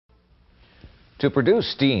To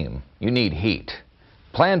produce steam, you need heat.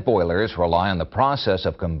 Plant boilers rely on the process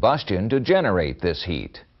of combustion to generate this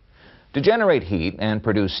heat. To generate heat and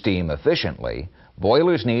produce steam efficiently,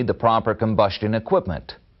 boilers need the proper combustion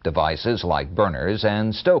equipment, devices like burners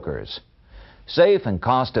and stokers. Safe and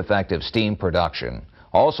cost-effective steam production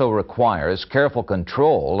also requires careful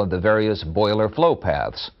control of the various boiler flow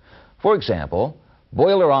paths. For example,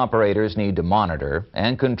 boiler operators need to monitor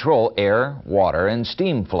and control air, water, and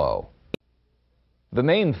steam flow. The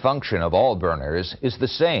main function of all burners is the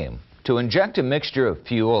same: to inject a mixture of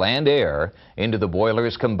fuel and air into the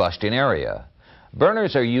boiler's combustion area.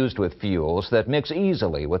 Burners are used with fuels that mix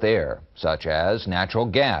easily with air, such as natural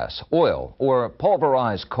gas, oil, or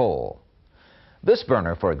pulverized coal. This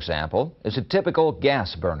burner, for example, is a typical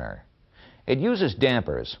gas burner. It uses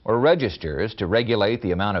dampers or registers to regulate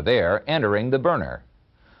the amount of air entering the burner.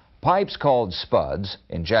 Pipes called spuds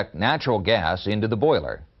inject natural gas into the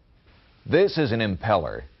boiler. This is an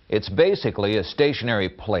impeller. It's basically a stationary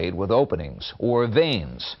plate with openings, or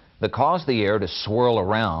vanes, that cause the air to swirl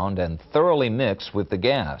around and thoroughly mix with the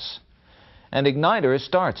gas. An igniter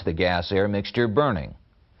starts the gas-air mixture burning.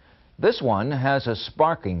 This one has a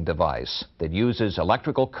sparking device that uses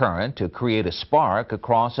electrical current to create a spark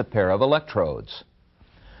across a pair of electrodes.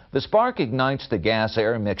 The spark ignites the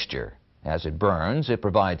gas-air mixture. As it burns, it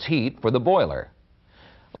provides heat for the boiler.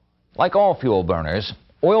 Like all fuel burners,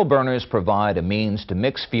 oil burners provide a means to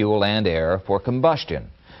mix fuel and air for combustion.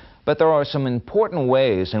 But there are some important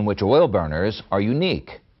ways in which oil burners are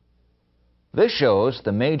unique. This shows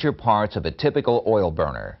the major parts of a typical oil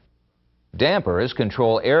burner. Dampers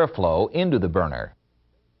control airflow into the burner.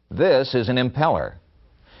 This is an impeller.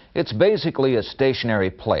 It's basically a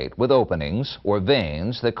stationary plate with openings or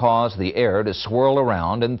vanes that cause the air to swirl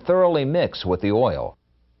around and thoroughly mix with the oil.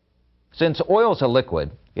 Since oil's a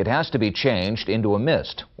liquid, it has to be changed into a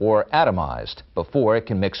mist or atomized before it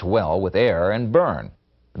can mix well with air and burn.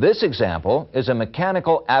 This example is a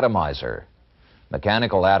mechanical atomizer.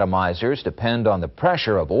 Mechanical atomizers depend on the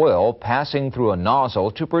pressure of oil passing through a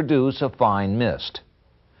nozzle to produce a fine mist.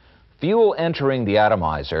 Fuel entering the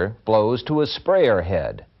atomizer flows to a sprayer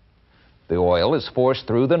head. The oil is forced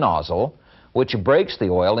through the nozzle, which breaks the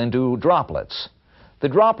oil into droplets. The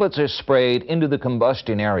droplets are sprayed into the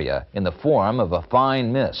combustion area in the form of a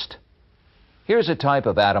fine mist. Here's a type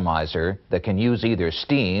of atomizer that can use either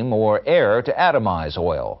steam or air to atomize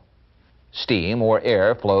oil. Steam or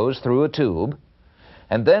air flows through a tube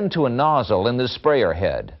and then to a nozzle in the sprayer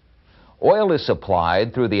head. Oil is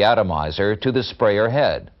supplied through the atomizer to the sprayer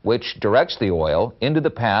head, which directs the oil into the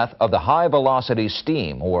path of the high-velocity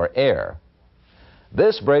steam or air.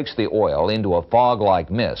 This breaks the oil into a fog-like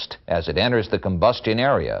mist as it enters the combustion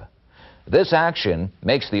area. This action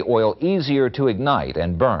makes the oil easier to ignite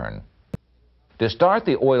and burn. To start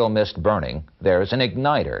the oil mist burning, there's an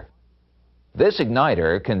igniter. This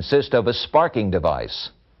igniter consists of a sparking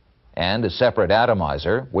device and a separate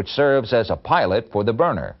atomizer, which serves as a pilot for the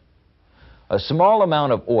burner. A small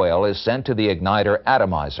amount of oil is sent to the igniter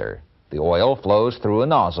atomizer. The oil flows through a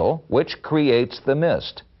nozzle, which creates the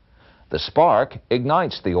mist. The spark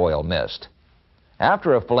ignites the oil mist.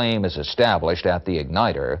 After a flame is established at the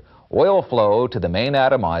igniter, oil flow to the main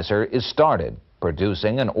atomizer is started,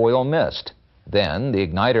 producing an oil mist. Then the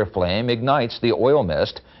igniter flame ignites the oil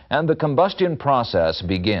mist and the combustion process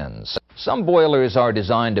begins. Some boilers are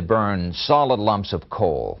designed to burn solid lumps of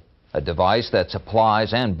coal. A device that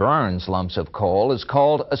supplies and burns lumps of coal is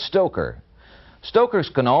called a stoker. Stokers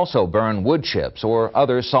can also burn wood chips or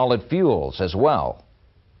other solid fuels as well.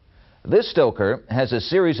 This stoker has a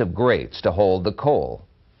series of grates to hold the coal.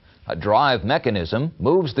 A drive mechanism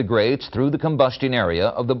moves the grates through the combustion area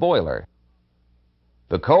of the boiler.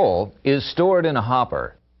 The coal is stored in a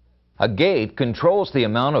hopper. A gate controls the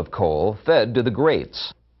amount of coal fed to the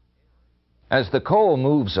grates. As the coal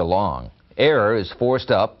moves along, air is forced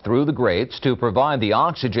up through the grates to provide the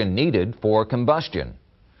oxygen needed for combustion.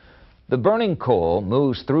 The burning coal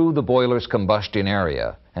moves through the boiler's combustion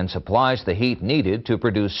area and supplies the heat needed to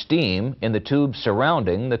produce steam in the tubes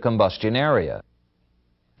surrounding the combustion area.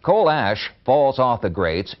 Coal ash falls off the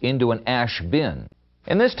grates into an ash bin.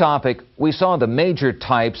 In this topic, we saw the major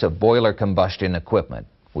types of boiler combustion equipment.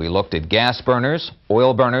 We looked at gas burners,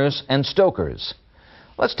 oil burners, and stokers.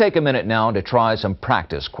 Let's take a minute now to try some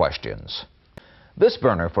practice questions. This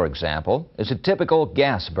burner, for example, is a typical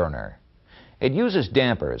gas burner. It uses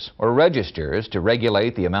dampers or registers to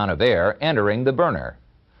regulate the amount of air entering the burner.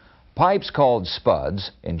 Pipes called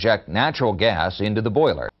spuds inject natural gas into the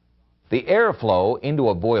boiler. The airflow into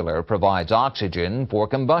a boiler provides oxygen for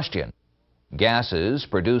combustion. Gases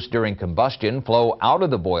produced during combustion flow out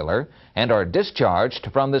of the boiler and are discharged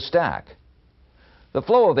from the stack. The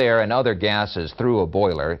flow of air and other gases through a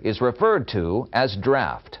boiler is referred to as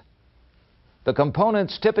draft. The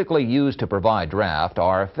components typically used to provide draft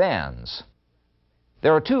are fans.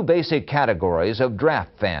 There are two basic categories of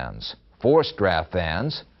draft fans: forced draft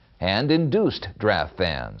fans and induced draft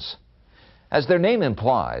fans. As their name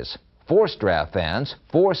implies, forced draft fans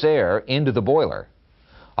force air into the boiler.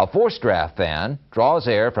 A forced draft fan draws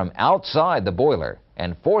air from outside the boiler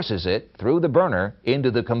and forces it through the burner into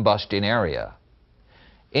the combustion area.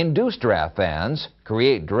 Induced draft fans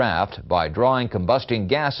create draft by drawing combustion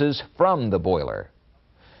gases from the boiler.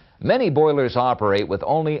 Many boilers operate with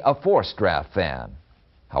only a forced draft fan.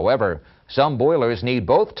 However, some boilers need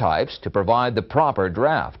both types to provide the proper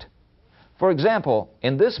draft. For example,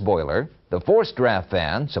 in this boiler, the forced draft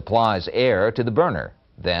fan supplies air to the burner.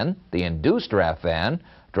 Then, the induced draft fan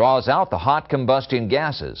draws out the hot combustion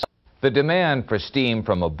gases. The demand for steam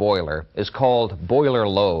from a boiler is called boiler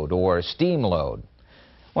load or steam load.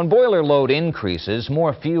 When boiler load increases,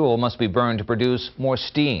 more fuel must be burned to produce more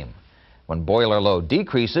steam. When boiler load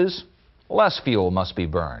decreases, less fuel must be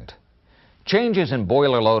burned. Changes in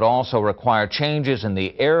boiler load also require changes in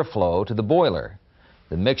the airflow to the boiler.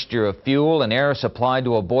 The mixture of fuel and air supplied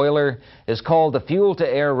to a boiler is called the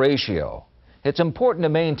fuel-to-air ratio. It's important to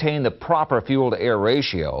maintain the proper fuel-to-air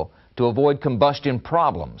ratio to avoid combustion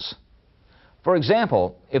problems. For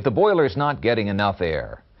example, if the boiler is not getting enough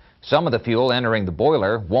air, some of the fuel entering the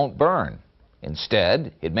boiler won't burn.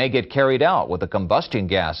 Instead, it may get carried out with the combustion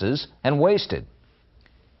gases and wasted.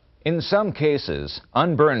 In some cases,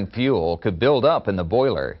 unburned fuel could build up in the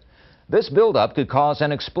boiler. This buildup could cause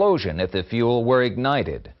an explosion if the fuel were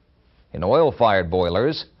ignited. In oil-fired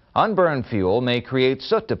boilers, unburned fuel may create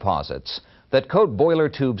soot deposits that coat boiler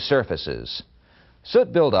tube surfaces.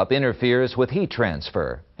 Soot buildup interferes with heat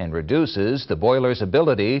transfer and reduces the boiler's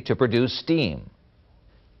ability to produce steam.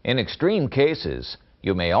 In extreme cases,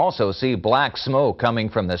 you may also see black smoke coming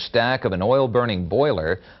from the stack of an oil-burning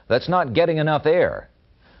boiler that's not getting enough air.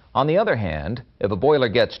 On the other hand, if a boiler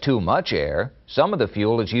gets too much air, some of the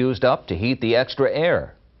fuel is used up to heat the extra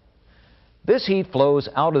air. This heat flows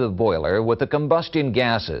out of the boiler with the combustion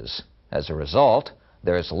gases. As a result,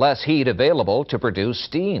 there's less heat available to produce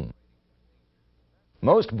steam.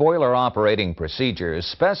 Most boiler operating procedures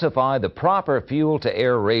specify the proper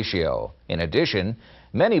fuel-to-air ratio. In addition,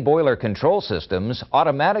 many boiler control systems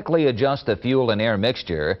automatically adjust the fuel and air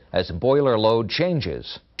mixture as boiler load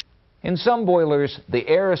changes. In some boilers, the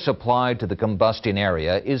air supplied to the combustion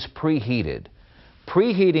area is preheated.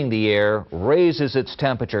 Preheating the air raises its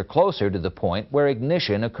temperature closer to the point where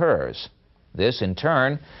ignition occurs. This, in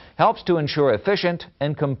turn, helps to ensure efficient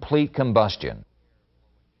and complete combustion.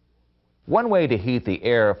 One way to heat the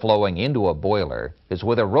air flowing into a boiler is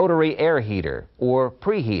with a rotary air heater or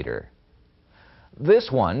preheater. This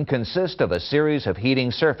one consists of a series of heating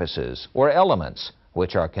surfaces or elements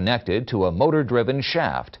which are connected to a motor-driven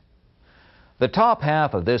shaft. The top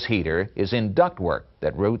half of this heater is in ductwork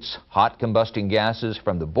that routes hot combustion gases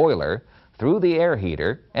from the boiler through the air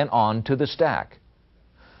heater and on to the stack.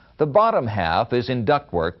 The bottom half is in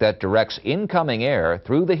ductwork that directs incoming air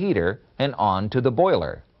through the heater and on to the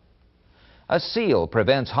boiler. A seal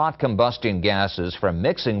prevents hot combustion gases from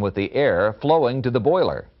mixing with the air flowing to the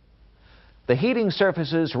boiler. The heating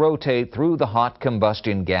surfaces rotate through the hot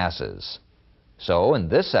combustion gases. So, in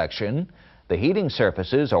this section, the heating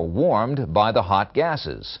surfaces are warmed by the hot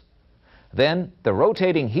gases. Then, the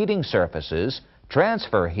rotating heating surfaces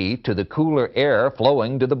transfer heat to the cooler air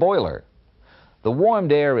flowing to the boiler. The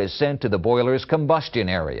warmed air is sent to the boiler's combustion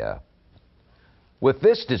area. With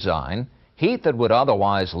this design, heat that would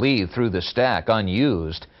otherwise leave through the stack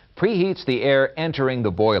unused preheats the air entering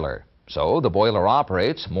the boiler, so the boiler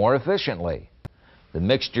operates more efficiently. The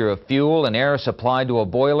mixture of fuel and air supplied to a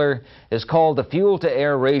boiler is called the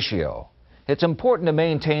fuel-to-air ratio. It's important to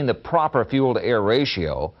maintain the proper fuel-to-air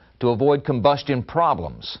ratio to avoid combustion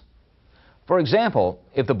problems. For example,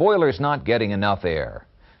 if the boiler is not getting enough air,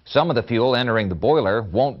 some of the fuel entering the boiler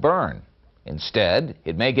won't burn. Instead,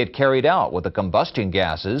 it may get carried out with the combustion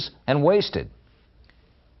gases and wasted.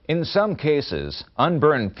 In some cases,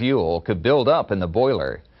 unburned fuel could build up in the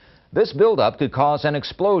boiler. This buildup could cause an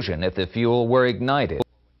explosion if the fuel were ignited.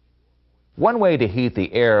 One way to heat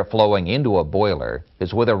the air flowing into a boiler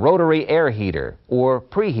is with a rotary air heater or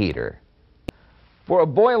preheater. For a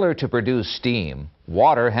boiler to produce steam,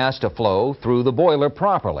 water has to flow through the boiler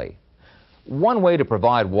properly. One way to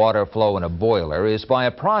provide water flow in a boiler is by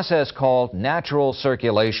a process called natural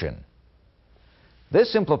circulation.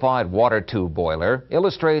 This simplified water tube boiler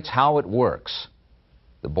illustrates how it works.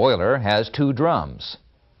 The boiler has two drums.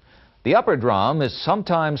 The upper drum is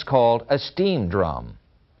sometimes called a steam drum,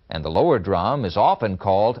 and the lower drum is often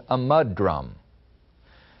called a mud drum.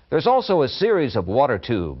 There's also a series of water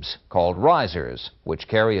tubes called risers, which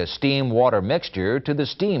carry a steam-water mixture to the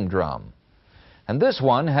steam drum. And this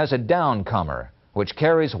one has a downcomer, which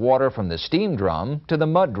carries water from the steam drum to the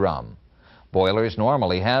mud drum. Boilers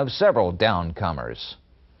normally have several downcomers.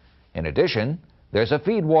 In addition, there's a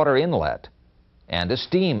feed water inlet and a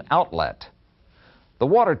steam outlet. The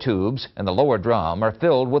water tubes in the lower drum are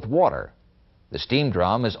filled with water. The steam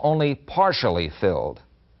drum is only partially filled.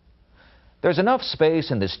 There's enough space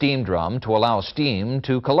in the steam drum to allow steam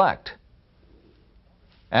to collect.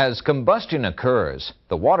 As combustion occurs,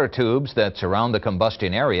 the water tubes that surround the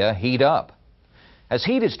combustion area heat up. As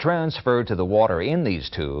heat is transferred to the water in these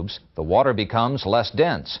tubes, the water becomes less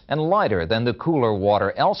dense and lighter than the cooler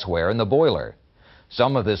water elsewhere in the boiler.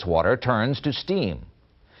 Some of this water turns to steam.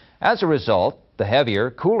 As a result, the heavier,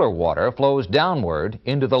 cooler water flows downward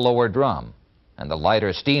into the lower drum, and the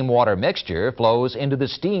lighter steam water mixture flows into the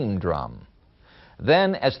steam drum.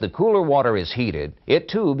 Then, as the cooler water is heated, it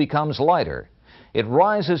too becomes lighter. It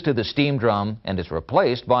rises to the steam drum and is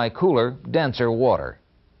replaced by cooler, denser water.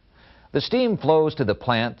 The steam flows to the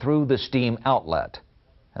plant through the steam outlet,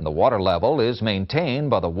 and the water level is maintained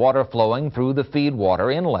by the water flowing through the feed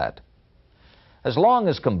water inlet. As long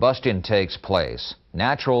as combustion takes place,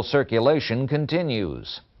 natural circulation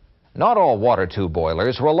continues. Not all water tube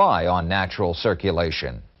boilers rely on natural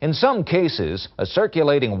circulation. In some cases, a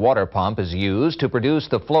circulating water pump is used to produce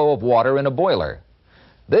the flow of water in a boiler.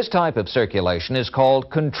 This type of circulation is called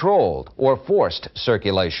controlled or forced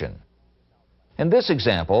circulation. In this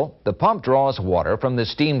example, the pump draws water from the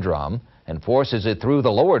steam drum and forces it through the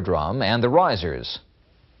lower drum and the risers.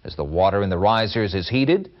 As the water in the risers is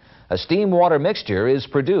heated, a steam-water mixture is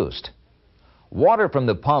produced. Water from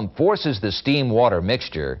the pump forces the steam-water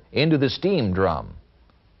mixture into the steam drum.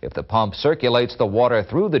 If the pump circulates the water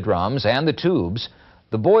through the drums and the tubes,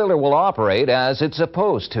 the boiler will operate as it's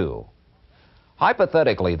supposed to.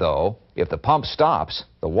 Hypothetically, though, if the pump stops,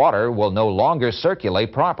 the water will no longer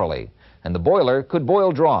circulate properly, and the boiler could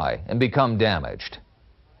boil dry and become damaged.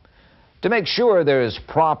 To make sure there is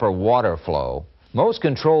proper water flow, most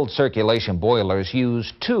controlled circulation boilers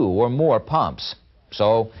use 2 or more pumps.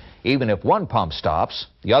 So, even if one pump stops,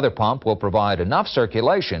 the other pump will provide enough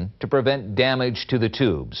circulation to prevent damage to the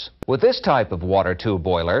tubes. With this type of water tube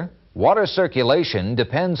boiler, water circulation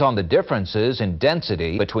depends on the differences in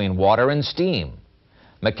density between water and steam.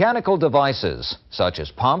 Mechanical devices, such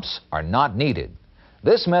as pumps, are not needed.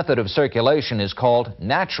 This method of circulation is called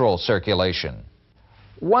natural circulation.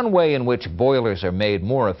 One way in which boilers are made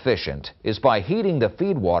more efficient is by heating the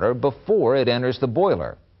feed water before it enters the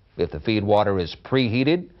boiler. If the feed water is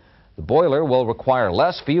preheated, the boiler will require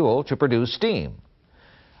less fuel to produce steam.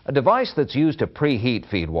 A device that's used to preheat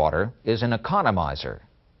feed water is an economizer.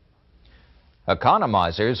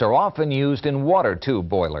 Economizers are often used in water tube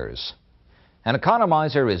boilers. An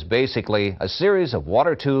economizer is basically a series of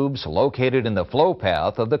water tubes located in the flow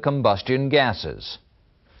path of the combustion gases.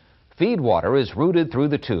 Feed water is routed through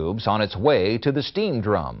the tubes on its way to the steam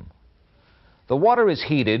drum. The water is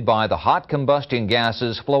heated by the hot combustion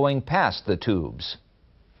gases flowing past the tubes.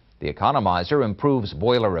 The economizer improves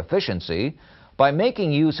boiler efficiency by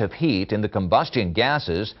making use of heat in the combustion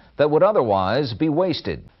gases that would otherwise be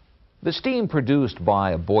wasted. The steam produced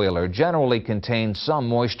by a boiler generally contains some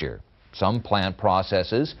moisture. Some plant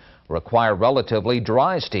processes require relatively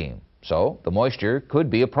dry steam, so the moisture could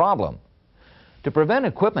be a problem. To prevent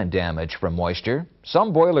equipment damage from moisture,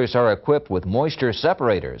 some boilers are equipped with moisture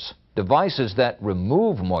separators, devices that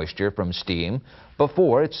remove moisture from steam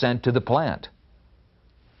before it's sent to the plant.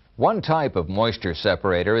 One type of moisture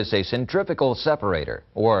separator is a centrifugal separator,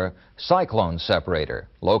 or cyclone separator,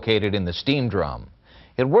 located in the steam drum.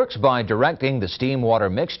 It works by directing the steam-water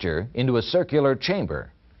mixture into a circular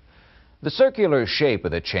chamber. The circular shape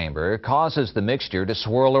of the chamber causes the mixture to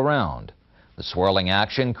swirl around. The swirling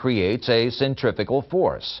action creates a centrifugal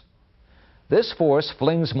force. This force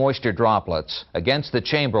flings moisture droplets against the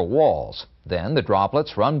chamber walls. Then the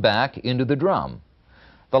droplets run back into the drum.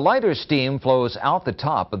 The lighter steam flows out the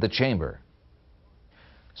top of the chamber.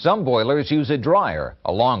 Some boilers use a dryer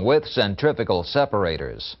along with centrifugal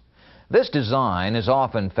separators. This design is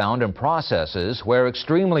often found in processes where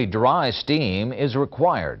extremely dry steam is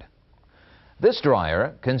required. This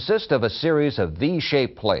dryer consists of a series of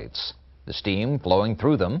V-shaped plates. The steam flowing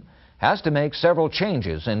through them has to make several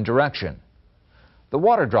changes in direction. The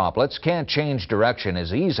water droplets can't change direction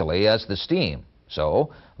as easily as the steam,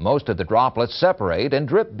 so most of the droplets separate and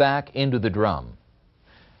drip back into the drum.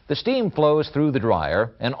 The steam flows through the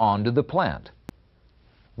dryer and onto the plant.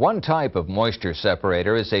 One type of moisture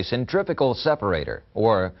separator is a centrifugal separator,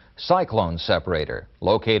 or cyclone separator,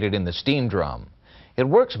 located in the steam drum. It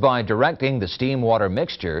works by directing the steam-water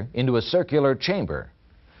mixture into a circular chamber.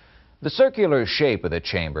 The circular shape of the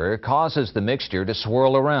chamber causes the mixture to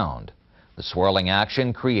swirl around. The swirling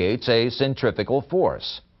action creates a centrifugal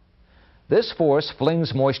force. This force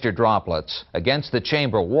flings moisture droplets against the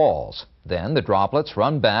chamber walls. Then the droplets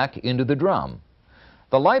run back into the drum.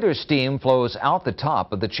 The lighter steam flows out the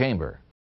top of the chamber.